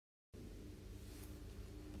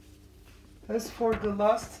As for the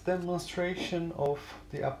last demonstration of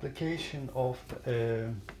the application of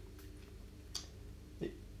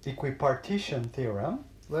equipartition theorem,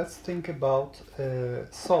 let's think about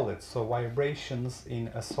solids, so vibrations in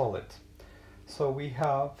a solid. So we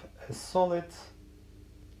have a solid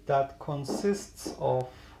that consists of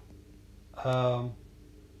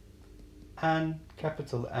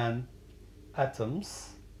capital N atoms,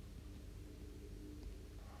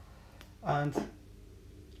 and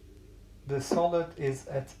the solid is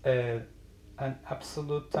at an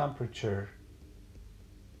absolute temperature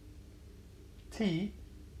T,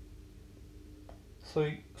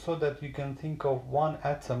 so that you can think of one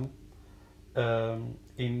atom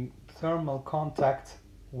in thermal contact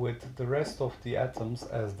with the rest of the atoms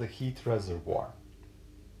as the heat reservoir.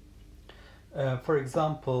 For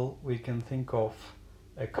example, we can think of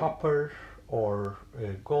a copper or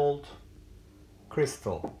a gold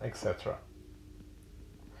crystal, etc.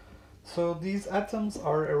 So these atoms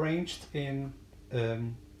are arranged in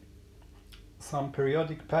some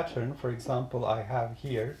periodic pattern. For example, I have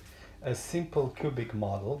here a simple cubic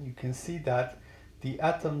model. You can see that the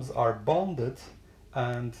atoms are bonded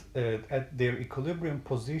and at their equilibrium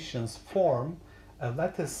positions form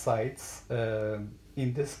lattice-sites,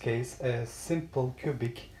 in this case a simple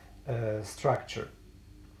cubic structure.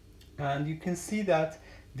 And you can see that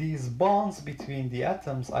these bonds between the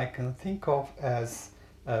atoms I can think of as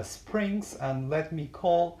springs, and let me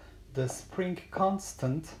call the spring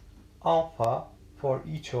constant alpha for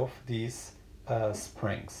each of these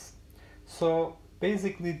springs. So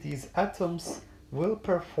basically these atoms will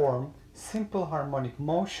perform simple harmonic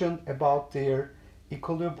motion about their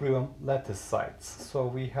equilibrium lattice sites. So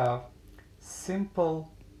we have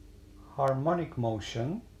simple harmonic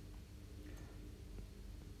motion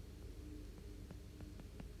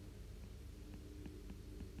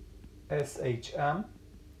SHM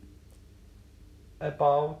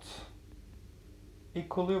about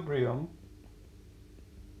equilibrium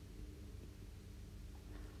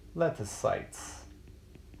lattice sites.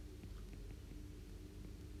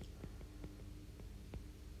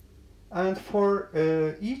 And for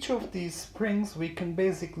each of these springs we can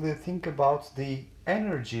basically think about the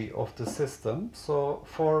energy of the system. So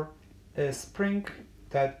for a spring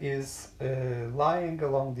that is lying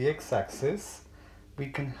along the x-axis, we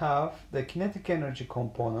can have the kinetic energy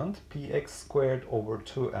component px squared over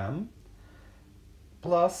 2m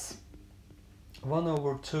plus 1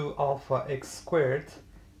 over 2 alpha x squared,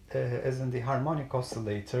 as in the harmonic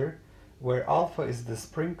oscillator, where alpha is the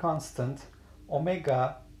spring constant,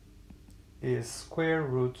 omega is square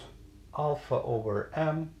root alpha over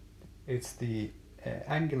m, it's the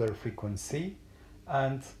angular frequency,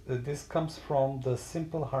 and this comes from the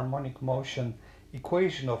simple harmonic motion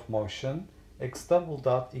equation of motion. X double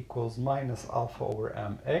dot equals minus alpha over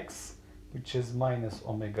mx, which is minus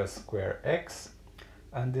omega square x,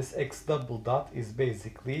 and this x double dot is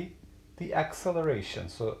basically the acceleration.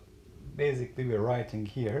 So basically we're writing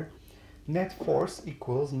here net force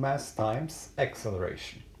equals mass times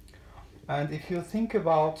acceleration. And if you think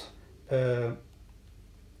about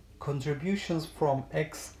contributions from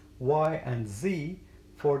x, y and z,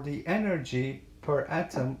 for the energy per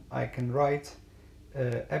atom I can write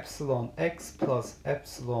epsilon x plus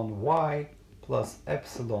epsilon y plus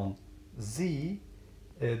epsilon z.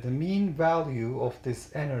 The mean value of this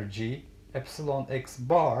energy, epsilon x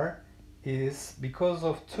bar, is because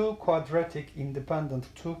of two quadratic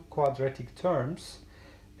terms,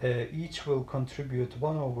 each will contribute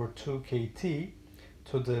 1 over 2 kT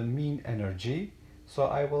to the mean energy. So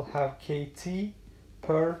I will have kT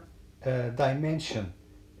per dimension,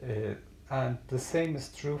 and the same is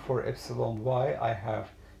true for epsilon y. I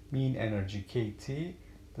have mean energy kT.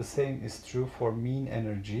 The same is true for mean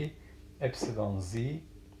energy epsilon z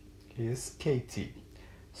is kT.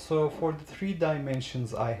 So for the 3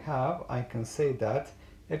 dimensions I have, I can say that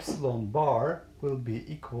epsilon bar will be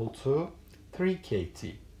equal to 3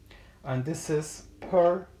 kT, and this is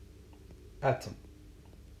per atom,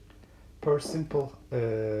 per simple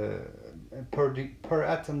per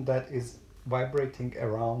atom that is vibrating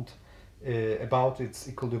around about its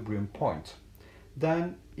equilibrium point.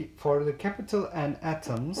 Then for the capital N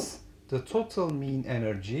atoms, the total mean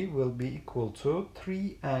energy will be equal to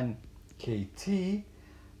 3n kT,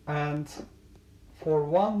 and for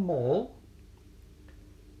 1 mole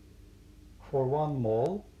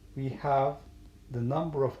we have the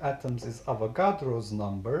number of atoms is Avogadro's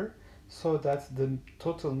number, so that the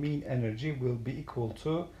total mean energy will be equal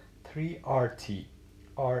to 3RT.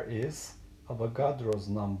 R is Avogadro's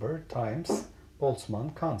number times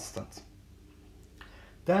Boltzmann constant.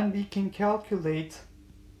 Then we can calculate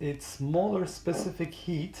its molar specific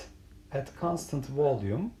heat at constant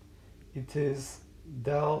volume, it is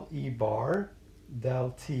del E bar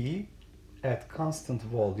del T at constant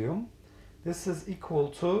volume. This is equal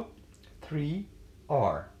to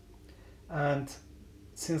 3R. And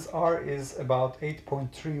since R is about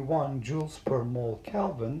 8.31 joules per mole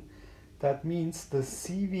Kelvin, that means the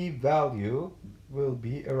CV value will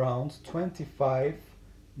be around 25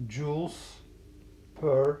 joules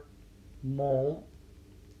per mole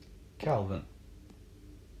Kelvin.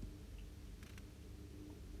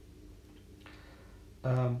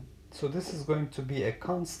 So this is going to be a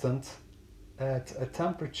constant at a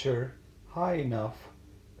temperature high enough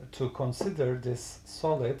to consider this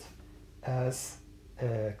solid as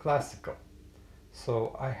classical.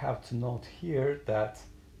 So I have to note here that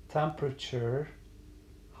temperature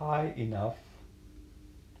high enough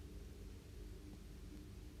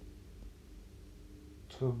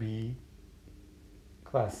to be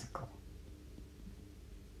classical.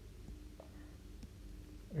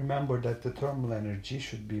 Remember that the thermal energy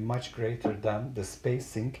should be much greater than the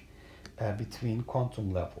spacing between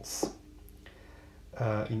quantum levels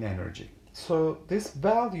in energy. So this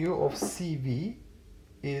value of CV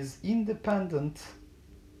is independent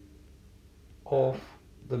of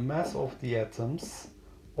the mass of the atoms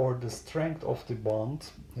or the strength of the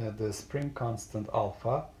bond, the spring constant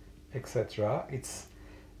alpha, etc. It's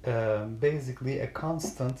basically a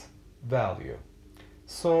constant value.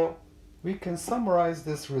 So we can summarize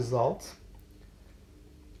this result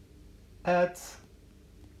at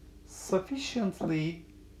sufficiently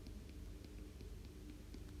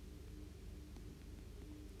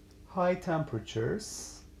high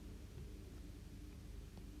temperatures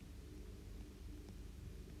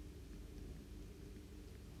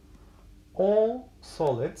all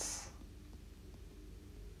solids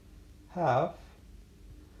have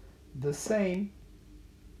the same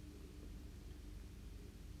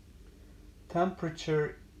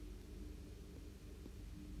temperature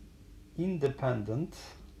independent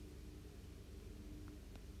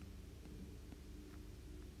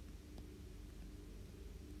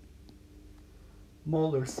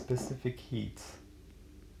molar specific heat.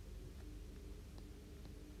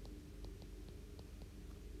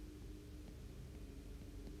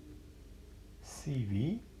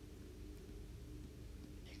 CV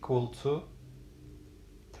equal to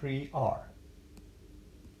 3R.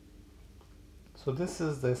 So this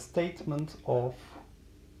is the statement of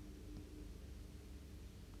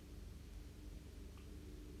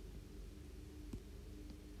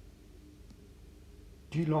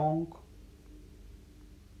Dulong-Petit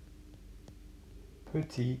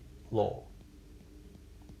Law.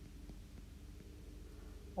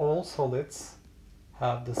 All solids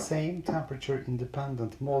have the same temperature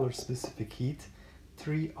independent molar specific heat,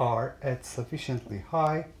 3R, at sufficiently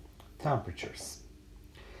high temperatures.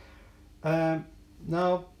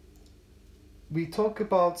 Now we talk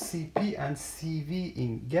about CP and CV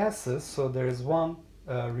in gases, so there is one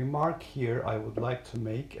remark here I would like to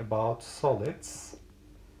make about solids.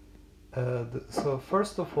 So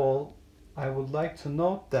first of all, I would like to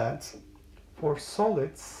note that for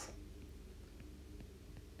solids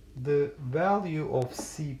the value of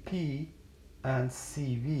CP and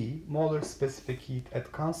CV, molar specific heat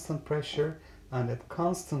at constant pressure and at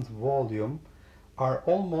constant volume, are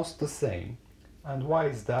almost the same. And why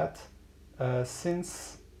is that?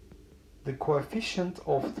 Since the coefficient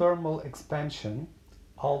of thermal expansion,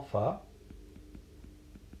 alpha,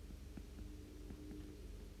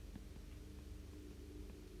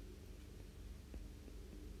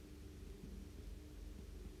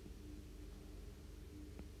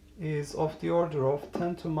 is of the order of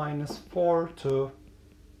 10 to minus 4 to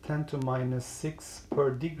 10 to minus 6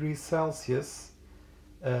 per degree Celsius,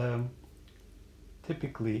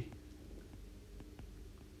 typically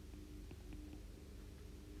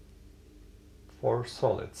for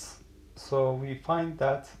solids. So we find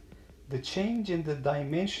that the change in the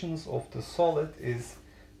dimensions of the solid is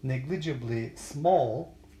negligibly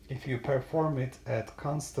small if you perform it at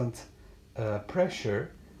constant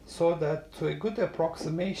pressure, so that to a good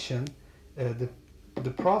approximation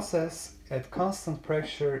the process at constant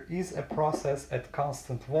pressure is a process at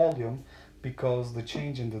constant volume, because the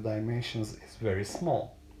change in the dimensions is very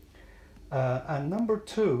small. And number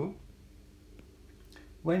two,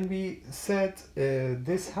 when we said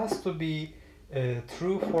this has to be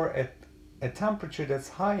true for a temperature that's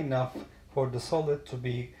high enough for the solid to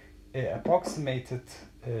be approximated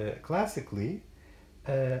classically,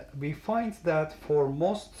 we find that for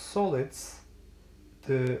most solids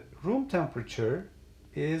the room temperature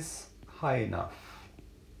is high enough.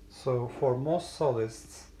 So for most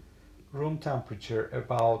solids, room temperature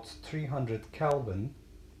about 300 Kelvin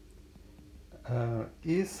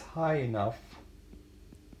is high enough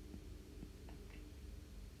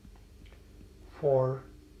for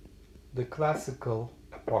the classical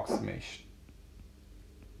approximation.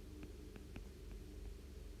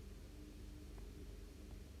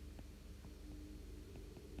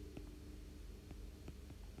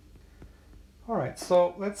 Alright,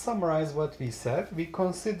 so let's summarize what we said. We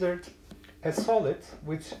considered a solid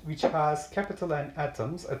which has capital N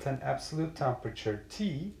atoms at an absolute temperature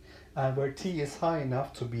T, and where T is high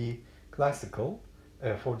enough to be classical,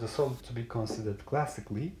 for the solid to be considered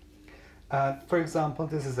classically. For example,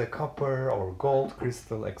 this is a copper or gold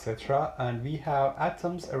crystal, etc. And we have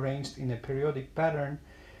atoms arranged in a periodic pattern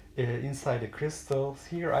inside the crystals.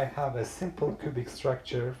 Here I have a simple cubic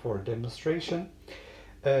structure for demonstration.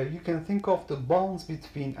 You can think of the bonds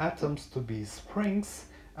between atoms to be springs,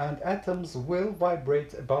 and atoms will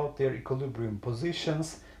vibrate about their equilibrium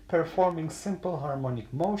positions, performing simple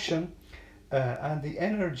harmonic motion, and the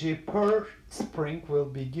energy per spring will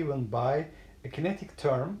be given by a kinetic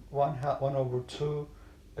term 1 over 2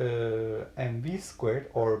 mv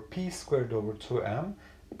squared, or p squared over 2m,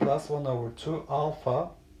 plus 1 over 2 alpha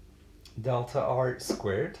delta r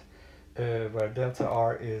squared, where delta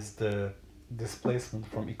r is the displacement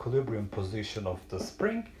from equilibrium position of the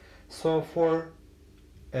spring. So for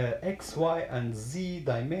x, y, and z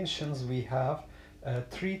dimensions, we have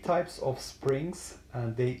three types of springs,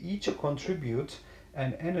 and they each contribute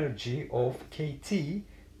an energy of kT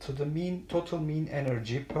to the total mean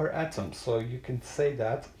energy per atom. So you can say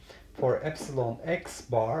that for epsilon x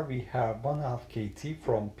bar we have 1/2 kT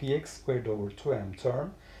from px squared over 2m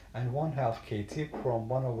term, and 1/2 kT from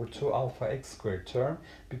 1 over 2 alpha x squared term,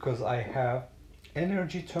 because I have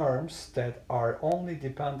energy terms that are only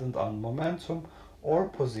dependent on momentum or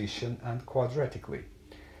position and quadratically.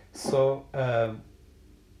 So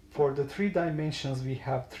for the three dimensions we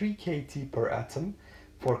have 3 kT per atom,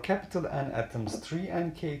 for capital N atoms 3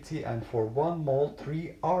 nkt, and for 1 mole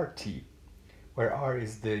 3 RT, where R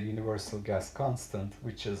is the universal gas constant,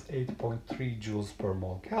 which is 8.3 joules per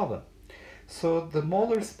mole Kelvin. So the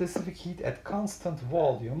molar specific heat at constant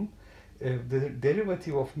volume, the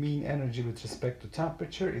derivative of mean energy with respect to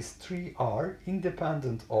temperature is 3R,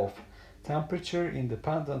 independent of temperature,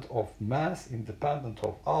 independent of mass, independent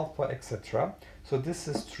of alpha, etc. So this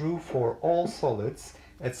is true for all solids.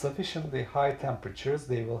 At sufficiently high temperatures,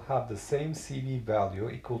 they will have the same CV value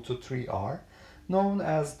equal to 3R, known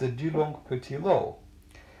as the Dulong-Petit Law.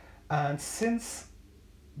 And since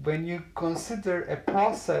when you consider a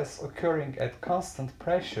process occurring at constant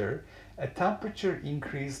pressure, a temperature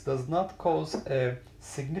increase does not cause a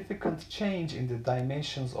significant change in the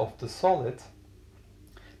dimensions of the solid,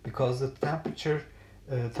 because the temperature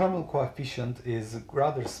thermal coefficient is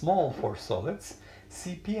rather small for solids.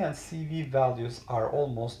 Cp and Cv values are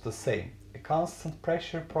almost the same. A constant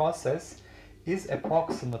pressure process is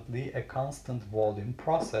approximately a constant volume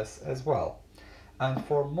process as well. And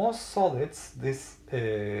for most solids, this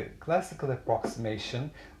classical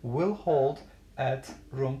approximation will hold at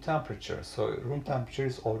room temperature. So room temperature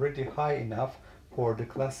is already high enough for the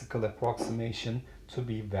classical approximation to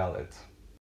be valid.